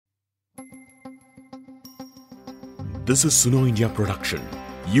This is Suno India production.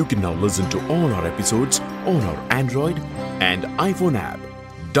 You can now listen to all our episodes on our Android and iPhone app.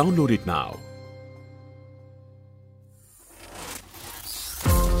 Download it now.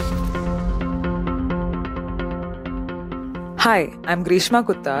 Hi, I'm Grishma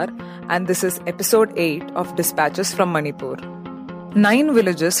Kuttar, and this is episode 8 of Dispatches from Manipur. 9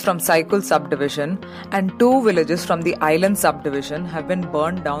 villages from Saikul subdivision and 2 villages from the island subdivision have been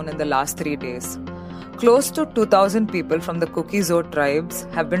burned down in the last 3 days. Close to 2,000 people from the Kuki-Zo tribes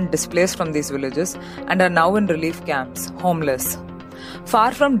have been displaced from these villages and are now in relief camps, homeless.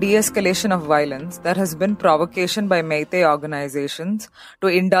 Far from de-escalation of violence, there has been provocation by Meitei organizations to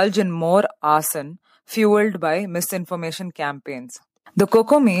indulge in more arson, fueled by misinformation campaigns. The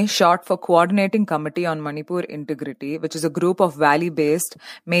Kokomi, short for Coordinating Committee on Manipur Integrity, which is a group of valley-based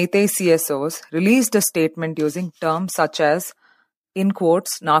Meitei CSOs, released a statement using terms such as, in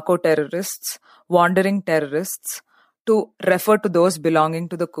quotes, narco-terrorists, wandering terrorists, to refer to those belonging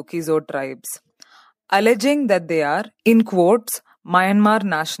to the Kuki-Zo tribes, alleging that they are, in quotes, Myanmar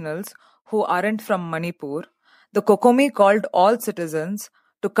nationals who aren't from Manipur. The Kokomi called all citizens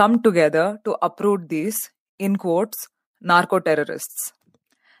to come together to uproot these, in quotes, narco-terrorists.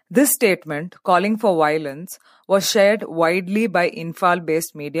 This statement, calling for violence, was shared widely by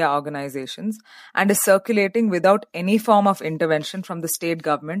Imphal-based media organizations and is circulating without any form of intervention from the state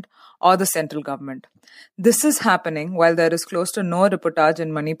government or the central government. This is happening while there is close to no reportage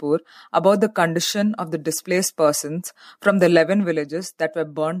in Manipur about the condition of the displaced persons from the 11 villages that were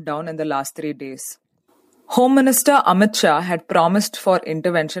burned down in the last 3 days. Home Minister Amit Shah had promised for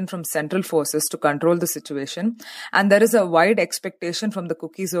intervention from central forces to control the situation, and there is a wide expectation from the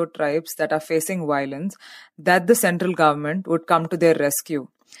Kuki-Zo tribes that are facing violence that the central government would come to their rescue.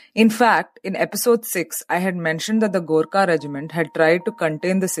 In fact, in episode 6, I had mentioned that the Gorkha regiment had tried to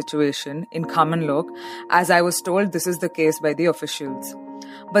contain the situation in Khamenlok, as I was told this is the case by the officials.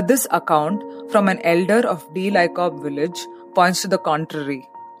 But this account from an elder of D. Laikop village points to the contrary.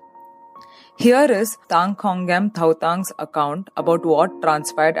 Here is Tang Khongam Thautang's account about what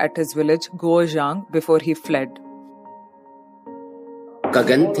transpired at his village Gojang before he fled.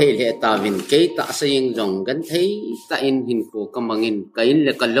 Kagan thei le tawin ke ta saying jong gan thei ta in hin ko kamangin kain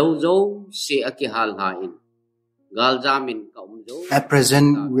le kalau zo se aki hal ha in gal jamin kaum zo. At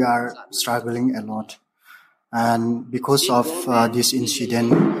present we are struggling a lot, and because of this incident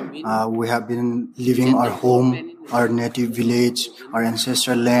we have been leaving our home, our native village, our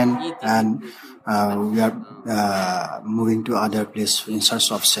ancestral land, and we are moving to other place in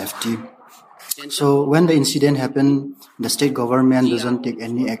search of safety. So when the incident happened, the state government doesn't take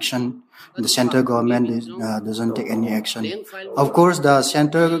any action. The central government doesn't take any action. Of course, the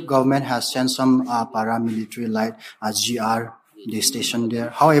central government has sent some paramilitary like GR. They stationed there.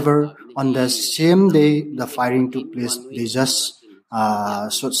 However, on the same day the firing took place, they just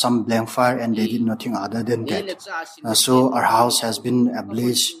shot some blank fire and they did nothing other than that. So our house has been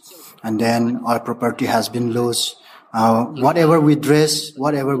ablaze, and then our property has been lost. Whatever we dress,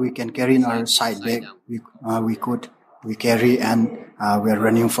 whatever we can carry in our side bag, we carry, and we are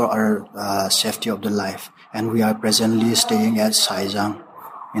running for our safety of the life. And we are presently staying at Saijang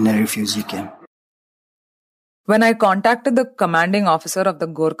in a refugee camp. When I contacted the commanding officer of the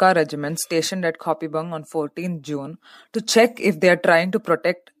Gorkha regiment stationed at Khopibang on 14th June to check if they are trying to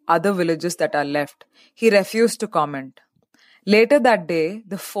protect other villages that are left, he refused to comment. Later that day,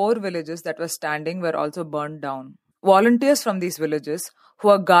 the 4 villages that were standing were also burned down. Volunteers from these villages who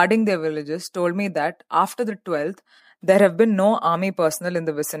are guarding their villages told me that after the 12th, there have been no army personnel in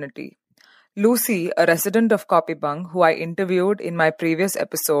the vicinity. Lucy, a resident of Khopibang, who I interviewed in my previous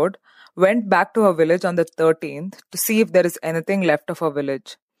episode, went back to her village on the 13th to see if there is anything left of her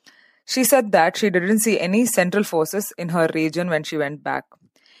village. She said that she didn't see any central forces in her region when she went back.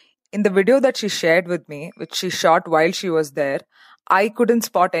 In the video that she shared with me, which she shot while she was there, I couldn't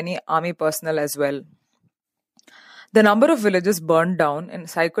spot any army personnel as well. The number of villages burned down in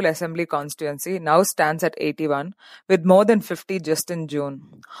Saikul Assembly constituency now stands at 81, with more than 50 just in June.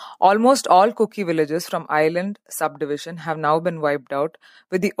 Almost all Kuki villages from Island subdivision have now been wiped out,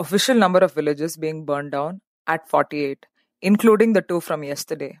 with the official number of villages being burned down at 48, including the 2 from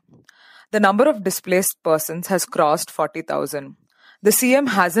yesterday. The number of displaced persons has crossed 40,000. The CM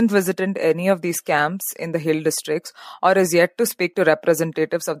hasn't visited any of these camps in the hill districts or is yet to speak to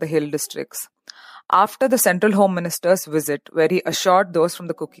representatives of the hill districts. After the Central Home Minister's visit, where he assured those from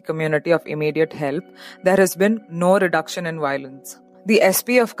the Kuki community of immediate help, there has been no reduction in violence. The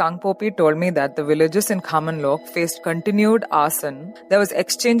SP of Kangpopi told me that the villages in Khamenlok faced continued arson. There was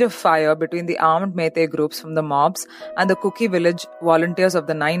exchange of fire between the armed Meitei groups from the mobs and the Kuki village volunteers of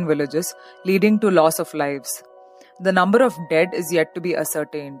the 9 villages, leading to loss of lives. The number of dead is yet to be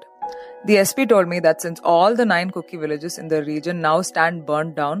ascertained. The SP told me that since all the 9 Kuki villages in the region now stand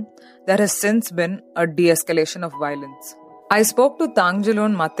burnt down, there has since been a de-escalation of violence. I spoke to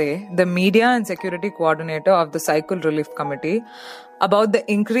Tangjalun Mate, the media and security coordinator of the Cycle Relief Committee, about the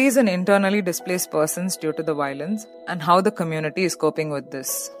increase in internally displaced persons due to the violence and how the community is coping with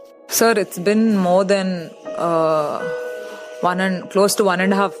this. Sir, it's been more than close to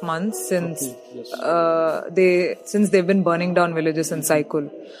 1.5 months since they've been burning down villages in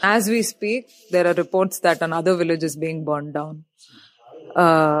Saikul. As we speak, there are reports that another village is being burned down,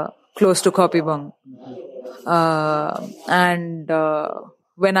 close to Kopibang.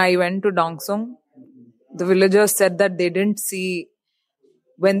 When I went to Dongsung, the villagers said that they didn't see,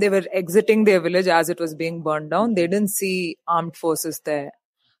 when they were exiting their village as it was being burned down, they didn't see armed forces there.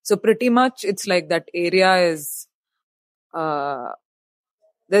 So pretty much it's like that area is,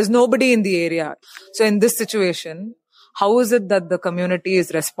 there's nobody in the area. So in this situation, how is it that the community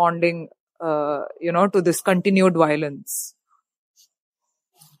is responding, to this continued violence?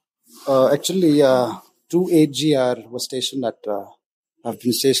 Actually, 2 AGR was stationed have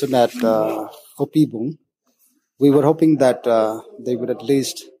been stationed at Kopibung. We were hoping that they would at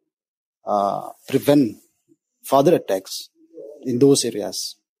least prevent further attacks in those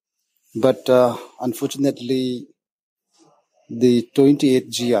areas. But unfortunately, the 28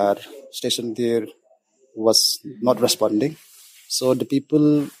 GR stationed there was not responding. So the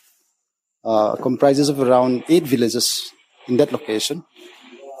people comprises of around 8 villages in that location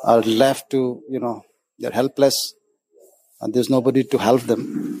are left to, they're helpless and there's nobody to help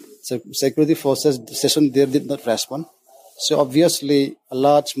them. So security forces stationed there did not respond. So obviously a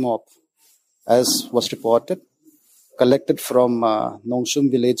large mob, as was reported, collected from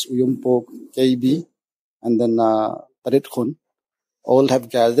Nongsum village, Uyumpok, KB, and then Taritkun, all have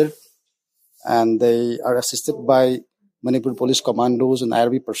gathered and they are assisted by Manipur police commandos and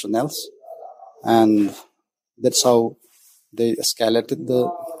IRB personnel. And that's how they escalated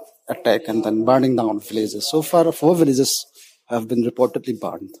the attack and then burning down villages. So far, 4 villages have been reportedly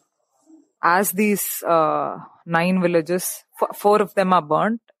burned. As these 9 villages, 4 of them are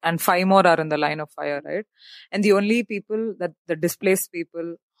burnt and 5 more are in the line of fire, right? And the only people that the displaced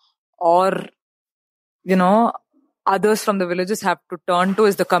people or, others from the villages have to turn to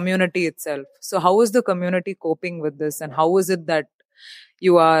is the community itself. So how is the community coping with this, and how is it that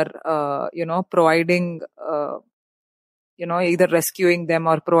you are, providing, either rescuing them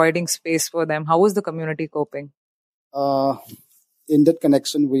or providing space for them? How is the community coping? In that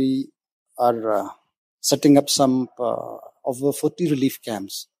connection, we are setting up some over 40 relief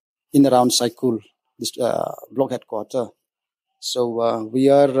camps in around Saikul, this block headquarters. So we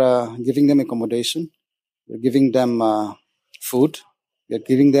are giving them accommodation, we're giving them food, we're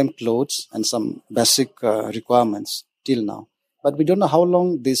giving them clothes and some basic requirements till now. But we don't know how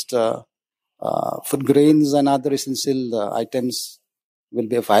long these food grains and other essential items will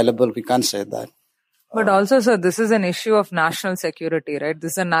be available. We can't say that. But also, sir, this is an issue of national security, right?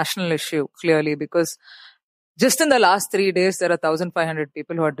 This is a national issue, clearly, because just in the last 3 days, there are 1,500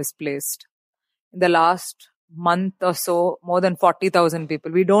 people who are displaced. In the last month or so, more than 40,000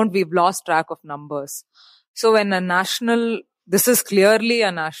 people. We've lost track of numbers. So when this is clearly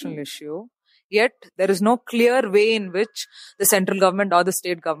a national issue, yet there is no clear way in which the central government or the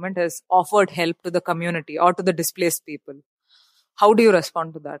state government has offered help to the community or to the displaced people. How do you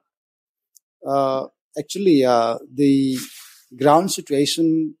respond to that? Actually, the ground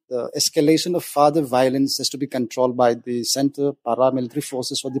situation, the escalation of further violence has to be controlled by the center paramilitary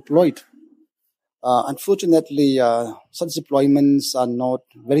forces who are deployed. Unfortunately, such deployments are not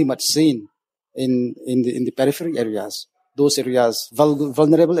very much seen in the periphery areas. Those areas,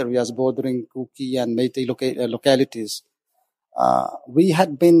 vulnerable areas bordering Kuki and Meitei localities. We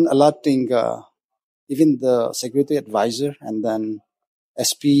had been alerting even the security advisor and then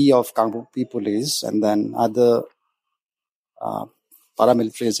SP of Kangpokpi Police and then other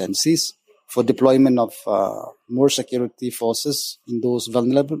paramilitary agencies for deployment of more security forces in those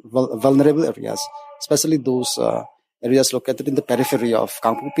vulnerable areas, especially those areas located in the periphery of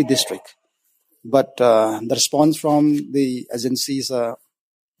Kangpokpi district. But the response from the agencies are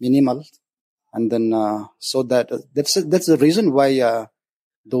minimal, and then so that's the reason why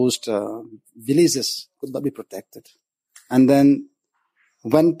those villages could not be protected. And then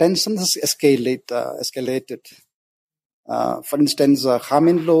when tensions escalated, for instance,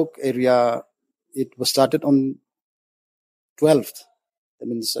 Khamenlok area, it was started on 12th. That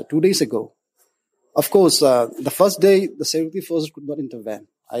means 2 days ago. Of course, the first day, the security forces could not intervene.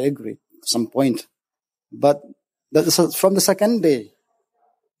 I agree, at some point. But from the second day,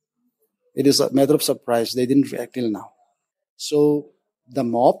 it is a matter of surprise. They didn't react till now. So the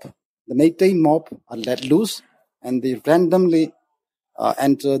Meitei mob are let loose, and they randomly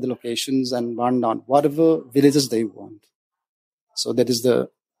enter the locations and burn down whatever villages they want. So that is the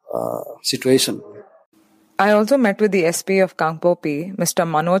situation. I also met with the SP of Kangpopi, Mr.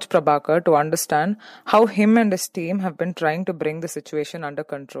 Manoj Prabhakar, to understand how him and his team have been trying to bring the situation under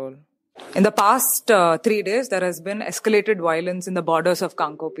control. In the past 3 days, there has been escalated violence in the borders of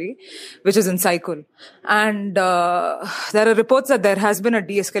Kangpopi, which is in Saikul. And there are reports that there has been a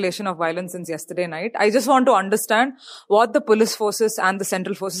de-escalation of violence since yesterday night. I just want to understand what the police forces and the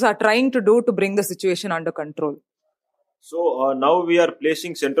central forces are trying to do to bring the situation under control. So now we are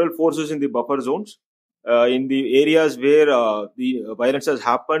placing central forces in the buffer zones, in the areas where the violence has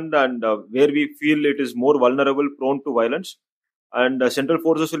happened and where we feel it is more vulnerable, prone to violence. And central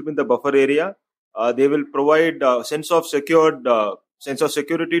forces will be in the buffer area. They will provide sense of security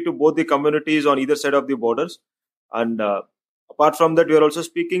to both the communities on either side of the borders. And apart from that, we are also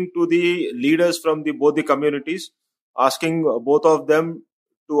speaking to the leaders from both the communities, asking both of them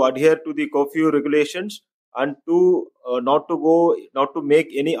to adhere to the curfew regulations and to not to make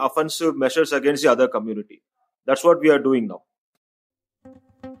any offensive measures against the other community. That's what we are doing now.